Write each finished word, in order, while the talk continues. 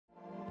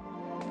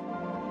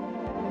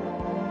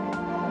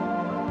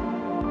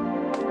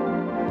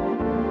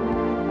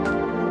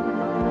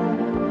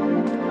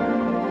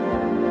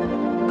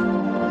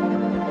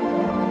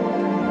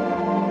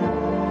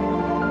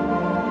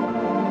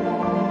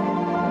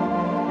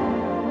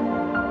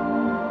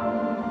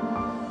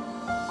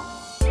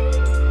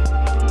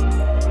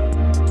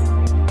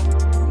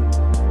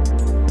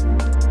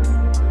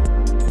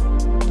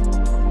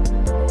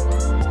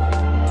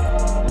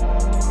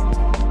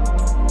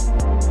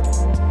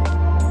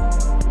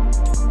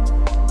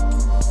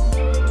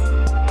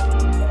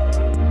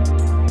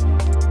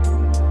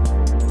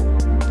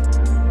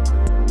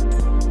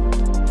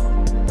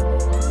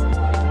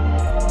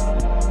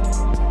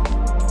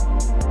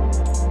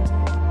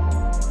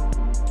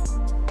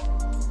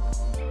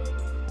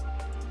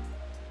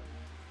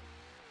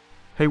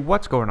Hey,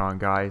 what's going on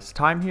guys?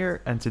 Time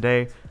here, and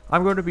today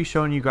I'm going to be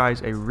showing you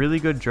guys a really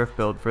good drift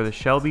build for the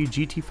Shelby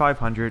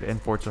GT500 in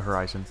Forza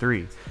Horizon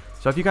 3.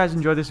 So if you guys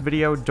enjoyed this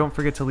video, don't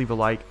forget to leave a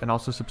like and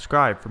also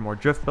subscribe for more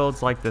drift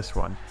builds like this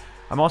one.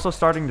 I'm also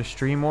starting to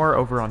stream more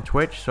over on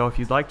Twitch, so if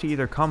you'd like to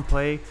either come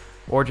play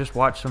or just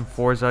watch some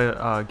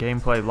Forza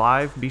gameplay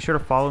live, be sure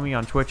to follow me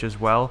on Twitch as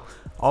well.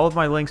 All of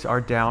my links are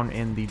down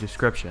in the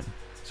description.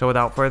 So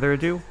without further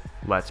ado,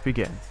 let's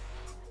begin.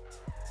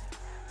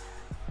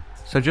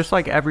 So just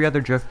like every other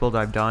drift build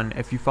I've done,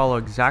 if you follow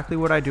exactly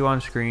what I do on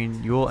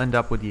screen, you will end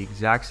up with the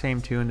exact same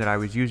tune that I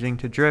was using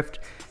to drift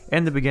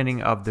in the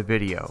beginning of the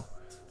video.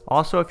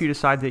 Also, if you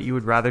decide that you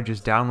would rather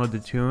just download the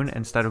tune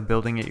instead of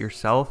building it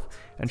yourself,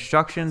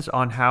 instructions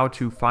on how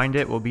to find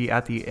it will be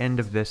at the end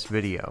of this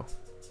video.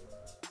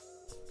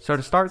 So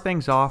to start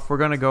things off, we're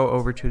going to go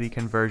over to the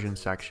conversion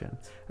section.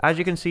 As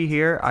you can see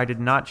here, I did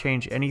not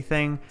change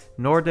anything,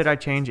 nor did I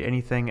change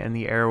anything in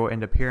the aero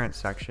and appearance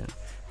section.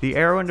 The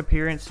aero and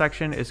appearance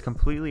section is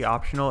completely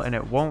optional and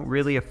it won't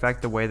really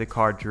affect the way the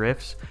car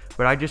drifts,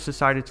 but I just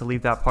decided to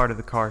leave that part of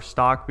the car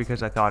stock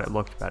because I thought it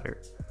looked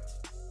better.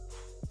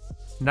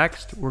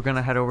 Next, we're going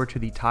to head over to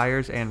the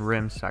tires and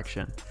rims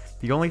section.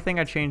 The only thing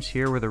I changed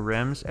here were the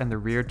rims and the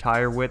rear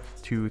tire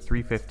width to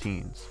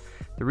 315s.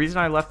 The reason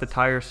I left the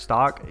tires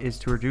stock is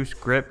to reduce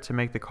grip to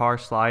make the car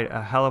slide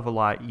a hell of a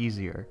lot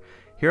easier.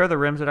 Here are the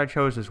rims that I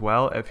chose as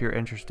well if you're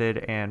interested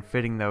in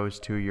fitting those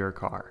to your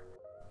car.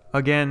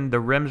 Again, the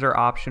rims are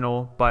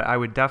optional, but I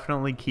would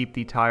definitely keep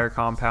the tire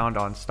compound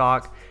on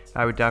stock.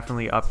 I would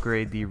definitely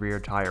upgrade the rear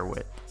tire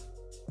width.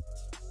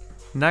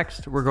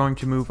 Next, we're going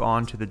to move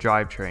on to the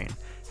drivetrain,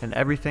 and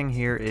everything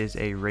here is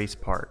a race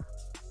part.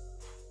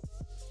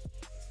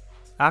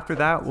 After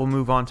that, we'll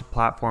move on to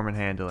platform and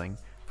handling.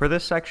 For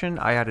this section,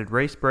 I added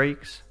race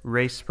brakes,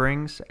 race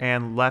springs,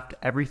 and left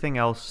everything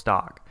else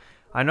stock.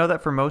 I know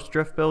that for most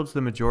drift builds,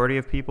 the majority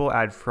of people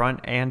add front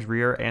and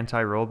rear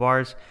anti-roll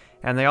bars,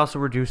 and they also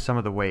reduce some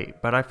of the weight,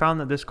 but I found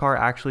that this car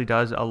actually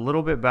does a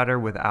little bit better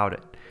without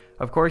it.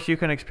 Of course, you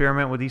can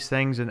experiment with these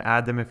things and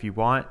add them if you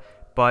want,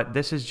 but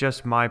this is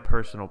just my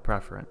personal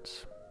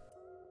preference.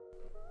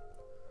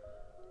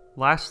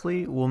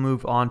 Lastly, we'll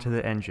move on to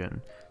the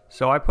engine.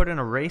 So I put in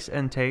a race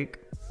intake,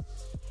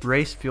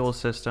 race fuel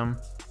system,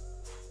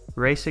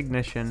 race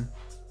ignition,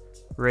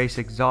 race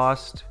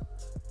exhaust,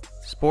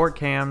 sport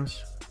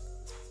cams,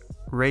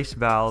 race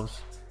valves,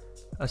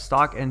 a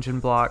stock engine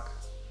block,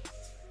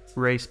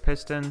 race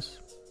pistons,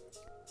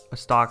 a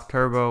stock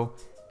turbo,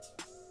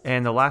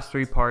 and the last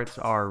three parts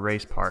are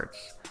race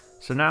parts.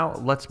 So now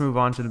let's move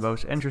on to the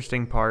most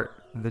interesting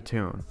part, the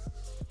tune.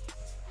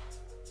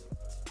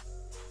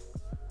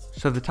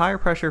 So the tire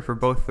pressure for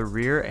both the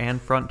rear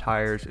and front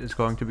tires is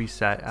going to be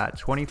set at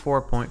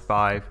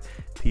 24.5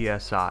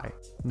 psi.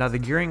 Now the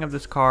gearing of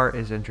this car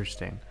is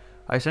interesting.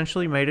 I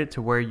essentially made it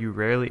to where you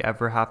rarely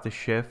ever have to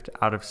shift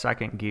out of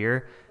second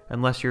gear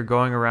unless you're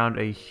going around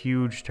a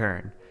huge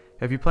turn.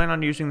 If you plan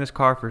on using this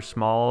car for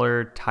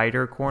smaller,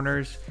 tighter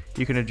corners,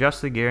 you can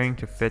adjust the gearing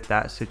to fit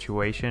that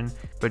situation,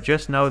 but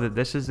just know that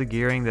this is the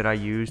gearing that I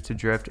used to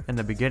drift in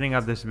the beginning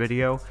of this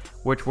video,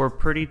 which were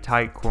pretty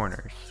tight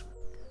corners.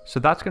 So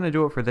that's going to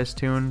do it for this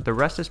tune. The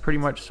rest is pretty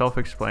much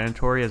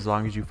self-explanatory as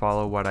long as you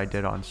follow what I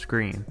did on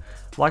screen.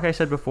 Like I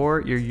said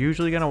before, you're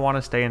usually going to want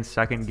to stay in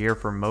second gear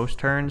for most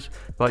turns,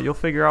 but you'll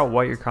figure out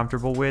what you're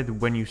comfortable with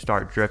when you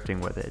start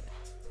drifting with it.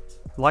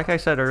 Like I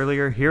said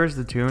earlier, here's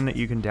the tune that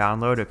you can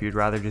download if you'd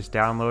rather just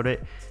download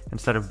it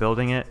instead of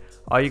building it.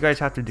 All you guys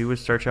have to do is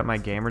search up my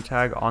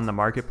gamertag on the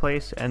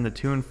marketplace and the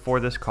tune for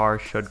this car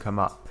should come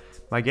up.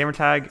 My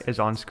gamertag is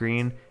on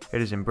screen.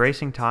 It is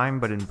Embracing Time,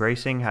 but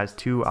Embracing has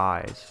two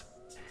eyes.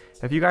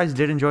 If you guys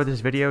did enjoy this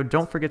video,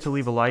 don't forget to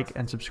leave a like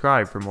and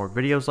subscribe for more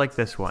videos like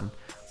this one.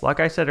 Like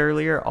I said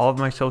earlier, all of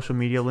my social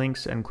media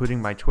links,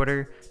 including my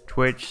Twitter,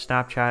 Twitch,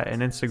 Snapchat,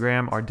 and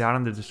Instagram are down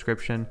in the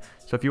description,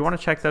 so if you want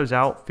to check those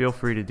out, feel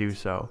free to do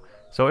so.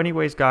 So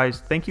anyways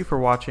guys, thank you for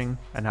watching,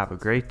 and have a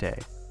great day.